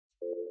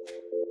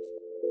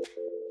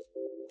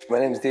My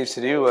name is Dave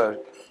Sidhu,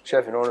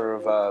 chef and owner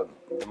of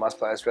the Mas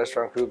Playas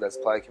Restaurant Group. That's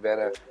Playa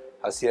Cabana,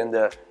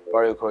 Hacienda,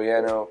 Barrio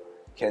Coreano,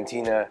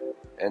 Cantina,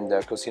 and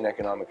Cocina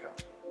Economica.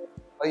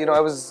 You know,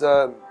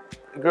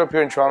 I grew up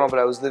here in Toronto, but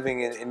I was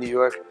living in New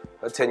York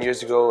about 10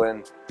 years ago,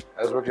 and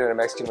I was working at a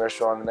Mexican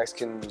restaurant. The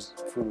Mexican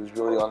food was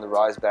really on the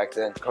rise back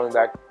then. Coming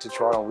back to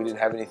Toronto, we didn't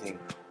have anything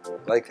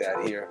like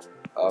that here.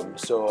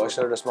 So I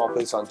started a small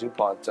place on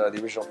DuPont,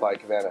 the original Playa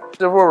Cabana.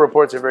 SilverWare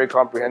reports are very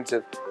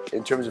comprehensive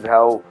in terms of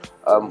how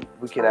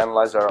we can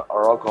analyze our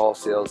alcohol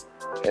sales,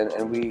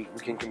 and we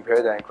can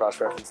compare that and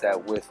cross-reference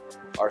that with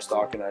our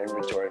stock and our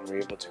inventory, and we're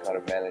able to kind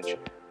of manage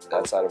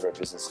that side of our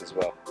business as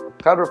well.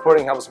 Cloud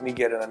reporting helps me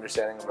get an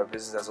understanding of our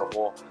business as a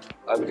whole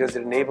because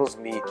it enables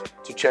me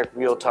to check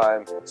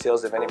real-time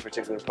sales of any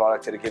particular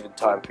product at a given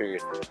time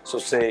period. So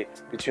say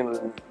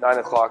between 9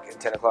 o'clock and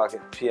 10 o'clock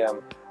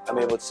p.m. I'm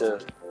able to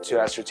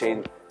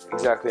ascertain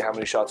exactly how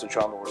many shots of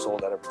trauma were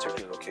sold at a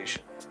particular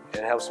location.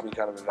 And it helps me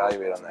kind of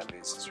evaluate on that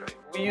basis, right?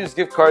 We use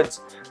gift cards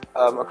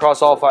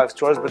across all 5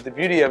 stores, but the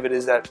beauty of it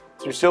is that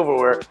through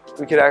SilverWare,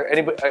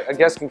 a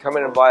guest can come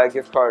in and buy a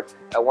gift card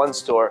at one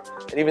store,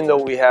 and even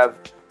though we have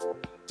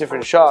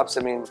different shops,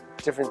 I mean,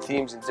 different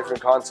themes and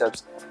different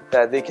concepts,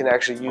 that they can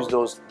actually use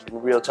those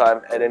in real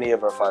time at any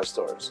of our 5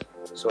 stores.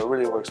 So it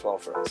really works well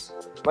for us.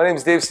 My name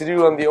is Dave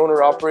Sidhu. I'm the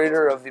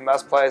owner-operator of the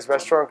Mas Playas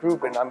Restaurant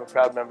Group, and I'm a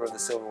proud member of the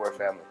SilverWare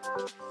family.